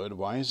not good.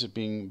 Why is it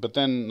being... But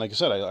then, like I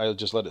said, I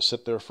just let it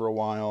sit there for a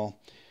while,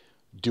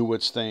 do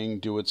its thing,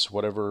 do its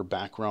whatever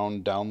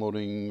background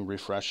downloading,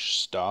 refresh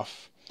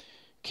stuff.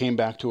 Came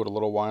back to it a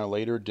little while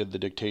later, did the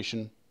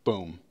dictation,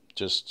 boom,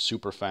 just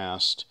super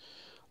fast.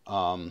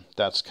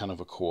 That's kind of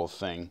a cool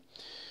thing.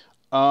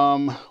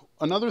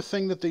 Another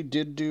thing that they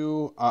did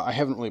do, I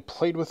haven't really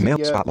played with Mail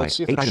it yet. spotlight. Let's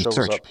see if 8 it items. shows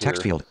Search. up here.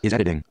 Text field is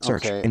editing.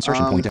 Search. Okay,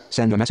 Insertion point.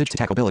 Send a message to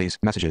Tacklebillies.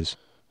 Messages.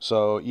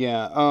 So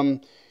yeah,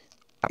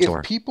 App Store.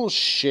 if people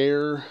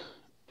share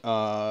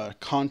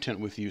content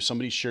with you,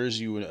 somebody shares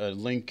you a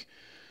link,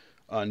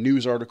 a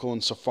news article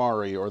in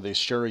Safari, or they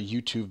share a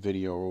YouTube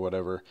video or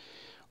whatever,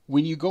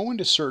 when you go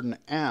into certain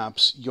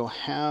apps, you'll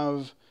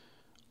have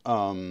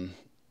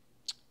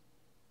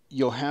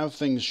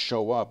things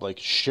show up like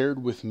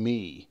shared with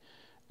me,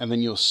 and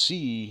then you'll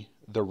see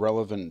the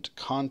relevant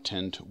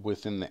content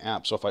within the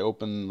app. So if I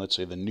open, let's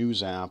say, the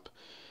news app,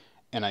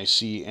 and I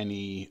see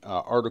any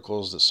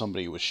articles that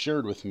somebody was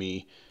shared with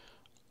me,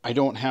 I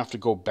don't have to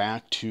go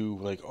back to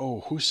like,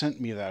 oh, who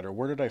sent me that, or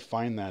where did I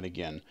find that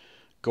again?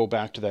 Go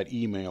back to that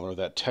email or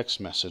that text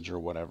message or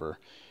whatever.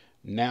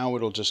 Now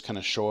it'll just kind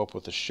of show up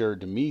with the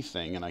shared to me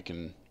thing, and I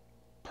can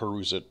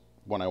peruse it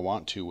when I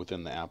want to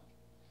within the app,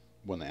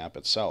 when the app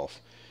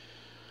itself.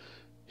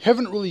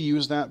 Haven't really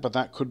used that, but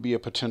that could be a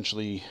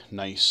potentially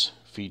nice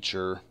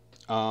feature.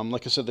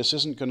 Like I said, this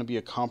isn't going to be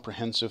a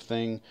comprehensive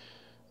thing.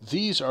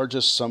 These are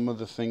just some of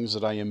the things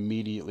that I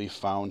immediately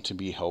found to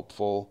be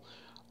helpful.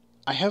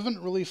 I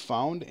haven't really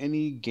found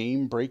any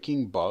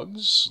game-breaking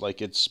bugs. Like,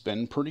 it's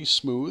been pretty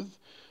smooth.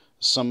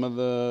 Some of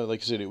the,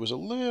 like I said, it was a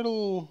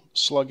little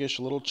sluggish,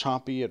 a little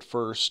choppy at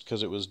first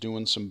because it was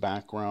doing some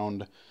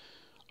background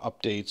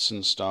updates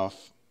and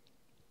stuff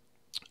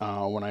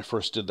when I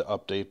first did the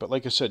update. But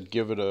like I said,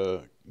 give it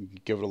a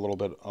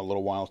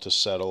little while to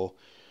settle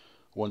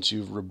once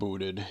you've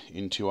rebooted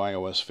into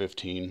iOS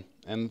 15,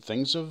 and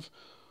things have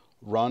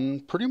run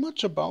pretty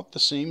much about the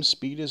same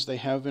speed as they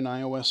have in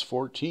iOS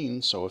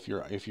 14. So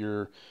if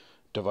your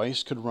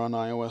device could run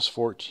iOS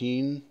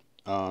 14,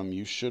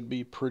 you should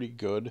be pretty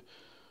good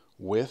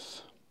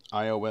with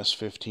iOS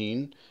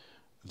 15.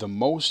 The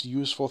most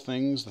useful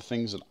things, the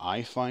things that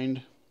I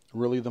find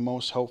really the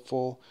most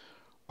helpful,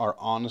 are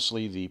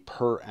honestly the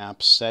per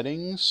app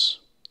settings,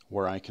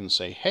 where I can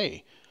say,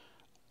 hey,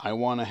 I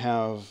want to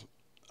have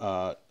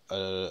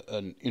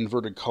an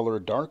inverted color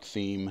dark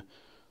theme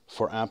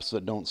for apps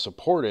that don't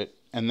support it,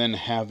 and then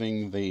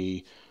having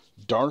the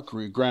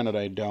granted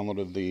I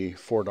downloaded the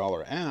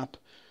 $4 app,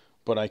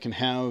 but I can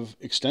have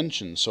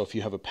extensions. So if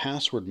you have a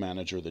password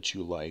manager that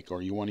you like,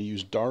 or you want to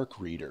use Dark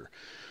Reader,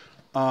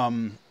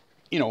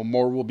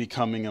 more will be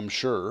coming, I'm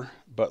sure,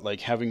 but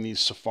like having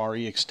these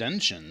Safari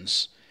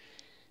extensions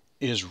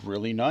is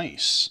really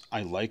nice.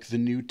 I like the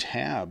new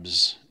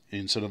tabs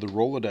instead of the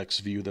Rolodex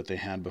view that they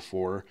had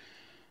before.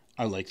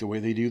 I like the way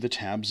they do the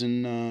tabs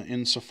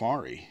in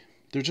Safari.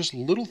 They're just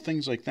little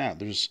things like that.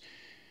 There's,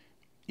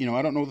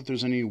 I don't know that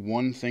there's any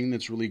one thing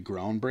that's really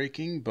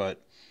groundbreaking,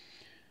 but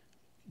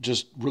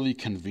just really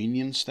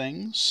convenience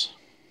things.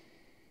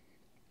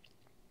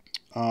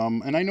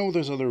 And I know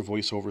there's other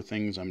voiceover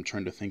things. I'm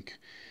trying to think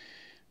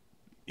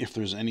if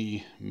there's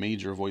any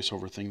major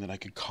voiceover thing that I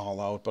could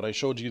call out, but I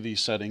showed you these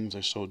settings.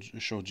 I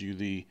showed you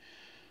the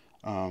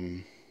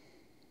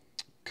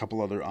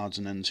couple other odds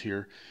and ends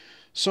here.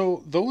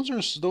 So those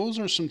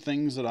are some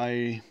things that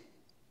I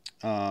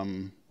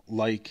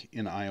like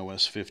in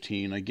iOS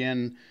 15.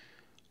 Again,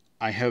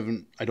 I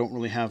don't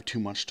really have too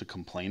much to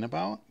complain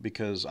about,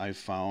 because I've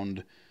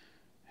found,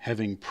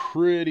 having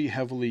pretty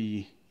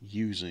heavily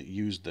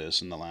used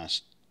this in the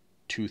last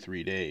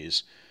 2-3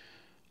 days,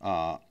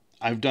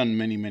 I've done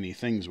many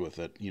things with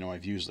it.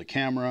 I've used the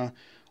camera,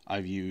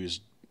 I've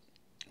used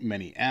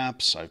many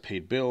apps, I've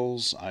paid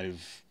bills,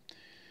 I've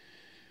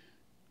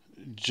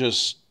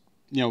just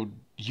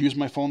used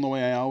my phone the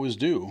way I always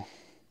do.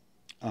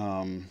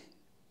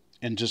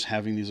 And just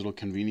having these little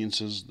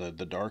conveniences, the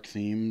dark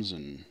themes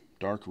and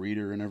Dark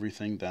Reader and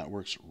everything, that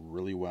works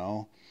really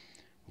well.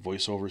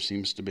 VoiceOver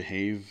seems to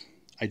behave.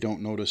 I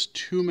don't notice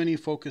too many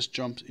focus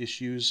jump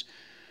issues.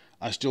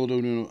 I still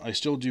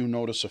do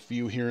notice a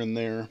few here and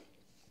there.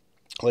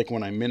 Like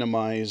when I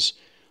minimize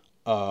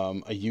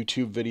a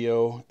YouTube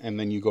video and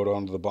then you go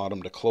down to the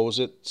bottom to close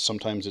it,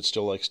 sometimes it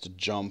still likes to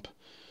jump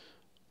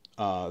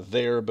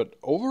there. But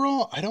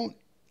overall, I don't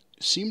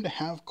seem to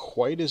have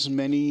quite as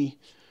many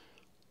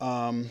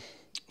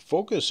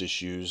focus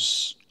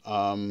issues.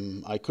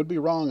 I could be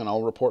wrong, and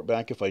I'll report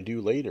back if I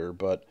do later,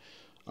 but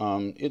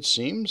it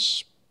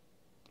seems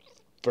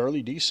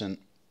fairly decent.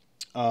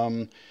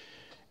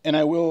 And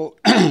I will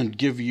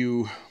give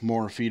you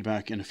more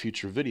feedback in a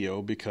future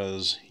video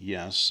because,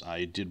 yes,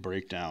 I did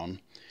break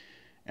down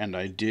and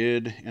I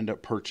did end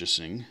up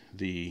purchasing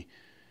the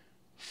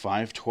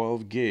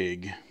 512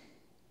 gig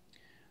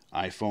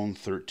iPhone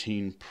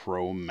 13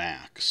 Pro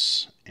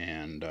Max.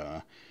 And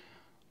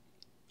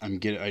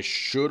I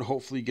should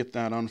hopefully get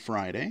that on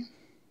Friday.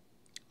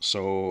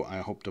 So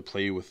I hope to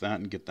play with that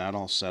and get that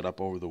all set up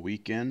over the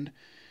weekend.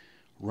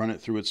 Run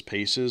it through its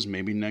paces.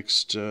 Maybe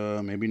next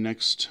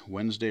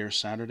Wednesday or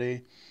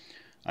Saturday,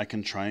 I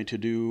can try to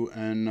do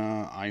an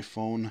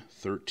iPhone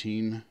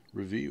 13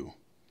 review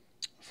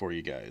for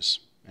you guys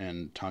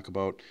and talk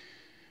about.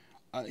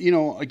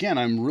 Again,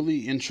 I'm really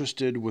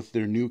interested with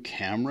their new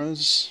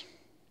cameras,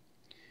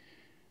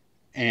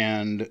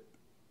 and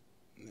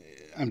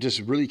I'm just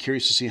really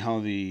curious to see how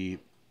the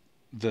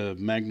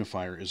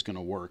magnifier is going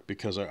to work,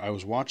 because I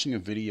was watching a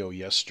video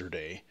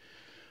yesterday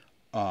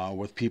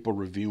with people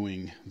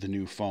reviewing the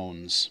new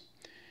phones,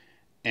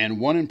 and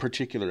one in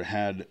particular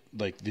had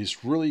like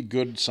these really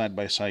good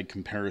side-by-side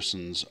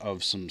comparisons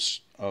of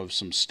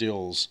some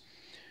stills,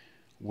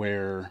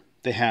 where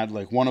they had,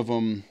 like, one of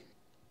them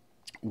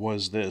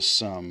was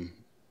this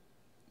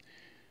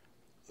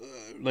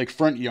like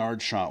front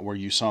yard shot where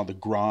you saw the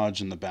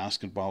garage and the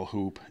basketball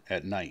hoop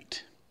at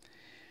night.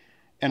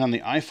 And on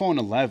the iPhone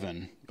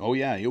 11, oh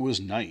yeah, it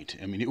was night.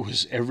 I mean, it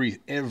was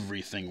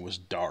everything was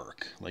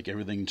dark. Like,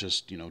 everything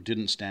just,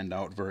 didn't stand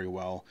out very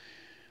well.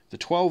 The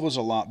 12 was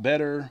a lot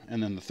better,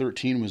 and then the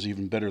 13 was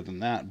even better than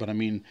that. But I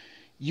mean,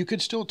 you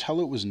could still tell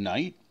it was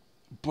night,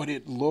 but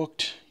it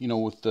looked,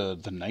 with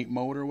the night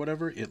mode or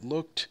whatever, it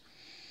looked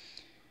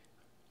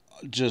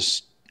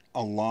just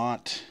a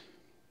lot.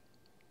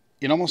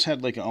 It almost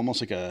had like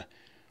a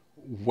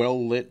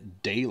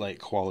well-lit daylight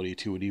quality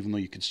to it, even though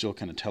you could still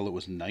kind of tell it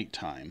was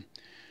nighttime.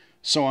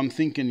 So I'm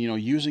thinking,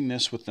 using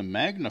this with the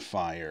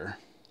magnifier,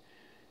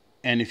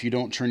 and if you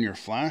don't turn your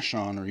flash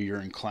on, or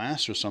you're in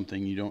class or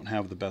something, you don't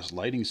have the best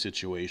lighting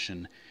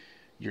situation,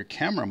 your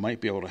camera might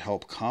be able to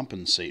help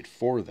compensate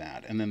for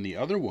that. And then the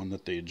other one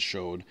that they'd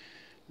showed,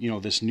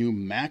 this new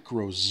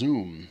macro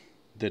zoom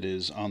that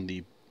is on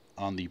the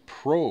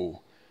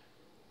Pro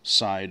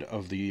side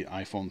of the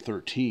iPhone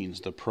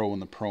 13s, the Pro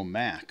and the Pro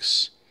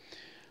Max.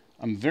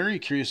 I'm very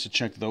curious to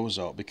check those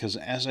out, because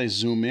as I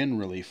zoom in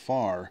really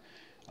far,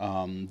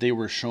 they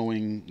were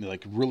showing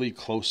like really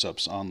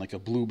close-ups on like a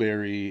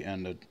blueberry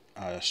and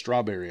a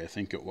strawberry, I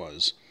think it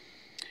was.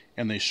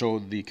 And they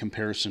showed the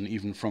comparison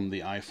even from the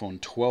iPhone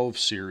 12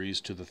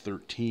 series to the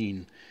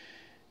 13.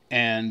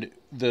 And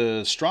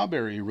the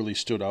strawberry really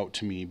stood out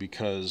to me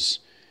because,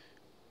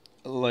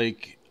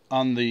 like,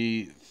 on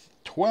the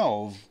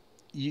 12,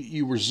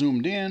 you were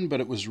zoomed in, but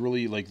it was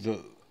really like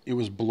it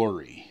was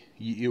blurry.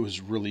 It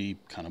was really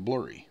kind of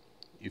blurry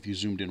if you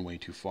zoomed in way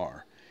too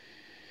far.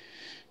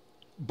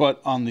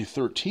 But on the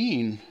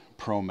 13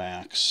 Pro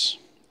Max,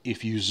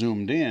 if you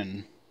zoomed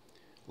in,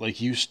 like,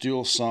 you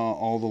still saw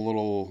all the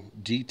little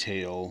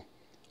detail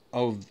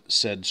of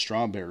said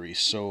strawberry.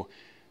 So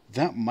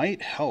that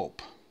might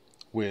help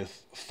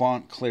with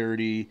font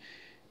clarity,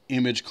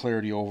 image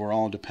clarity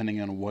overall,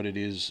 depending on what it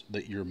is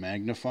that you're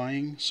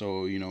magnifying.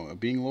 So,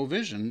 being low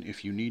vision,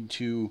 if you need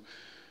to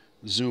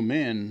zoom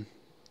in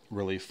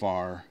really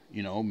far,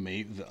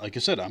 maybe, like I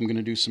said, I'm going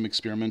to do some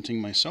experimenting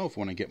myself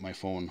when I get my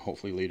phone,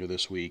 hopefully later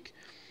this week,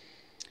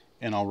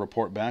 and I'll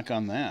report back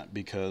on that,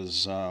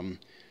 because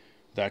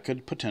that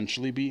could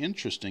potentially be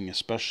interesting,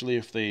 especially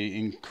if they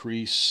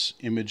increase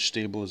image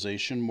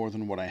stabilization more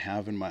than what I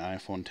have in my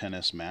iPhone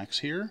XS Max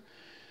here.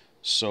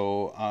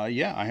 So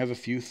yeah, I have a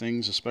few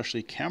things,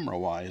 especially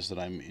camera-wise, that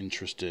I'm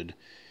interested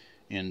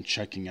in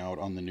checking out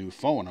on the new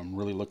phone. I'm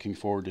really looking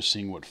forward to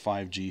seeing what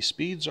 5G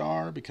speeds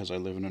are, because I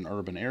live in an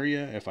urban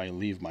area. If I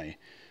leave my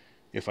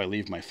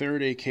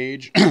Faraday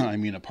cage, I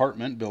mean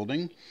apartment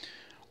building,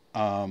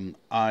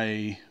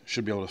 I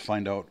should be able to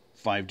find out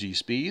 5G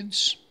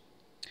speeds.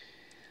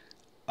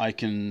 I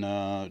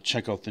can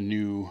check out the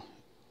new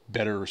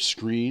better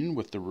screen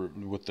with the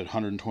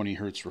 120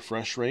 hertz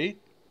refresh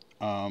rate.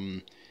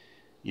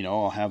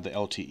 I'll have the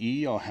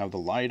LTE, I'll have the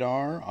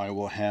LiDAR, I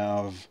will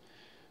have,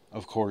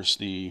 of course,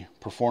 the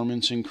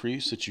performance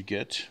increase that you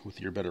get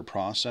with your better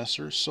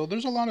processor. So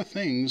there's a lot of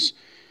things,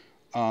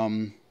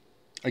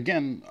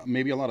 again,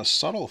 maybe a lot of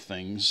subtle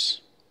things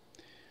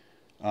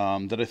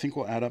that I think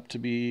will add up to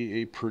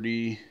be a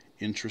pretty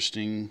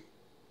interesting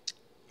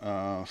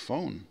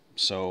phone.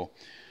 So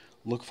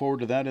look forward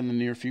to that in the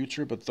near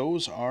future. But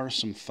those are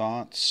some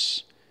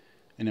thoughts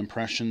and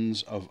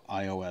impressions of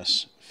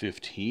iOS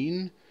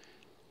 15.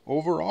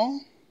 Overall,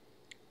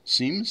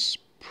 seems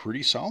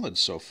pretty solid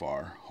so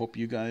far. Hope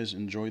you guys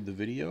enjoyed the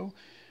video.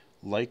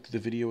 Like the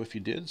video if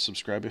you did.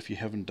 Subscribe if you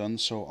haven't done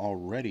so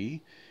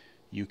already.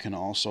 You can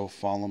also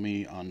follow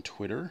me on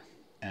Twitter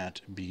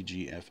at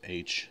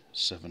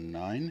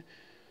BGFH79.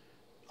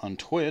 On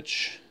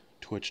Twitch,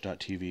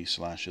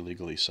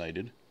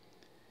 twitch.tv/illegally-cited.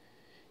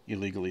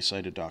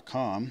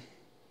 illegally-cited.com,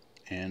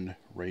 and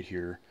right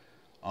here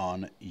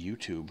on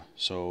YouTube.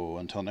 So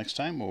until next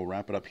time, we'll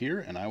wrap it up here,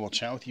 and I will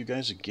chat with you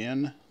guys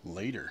again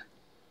later.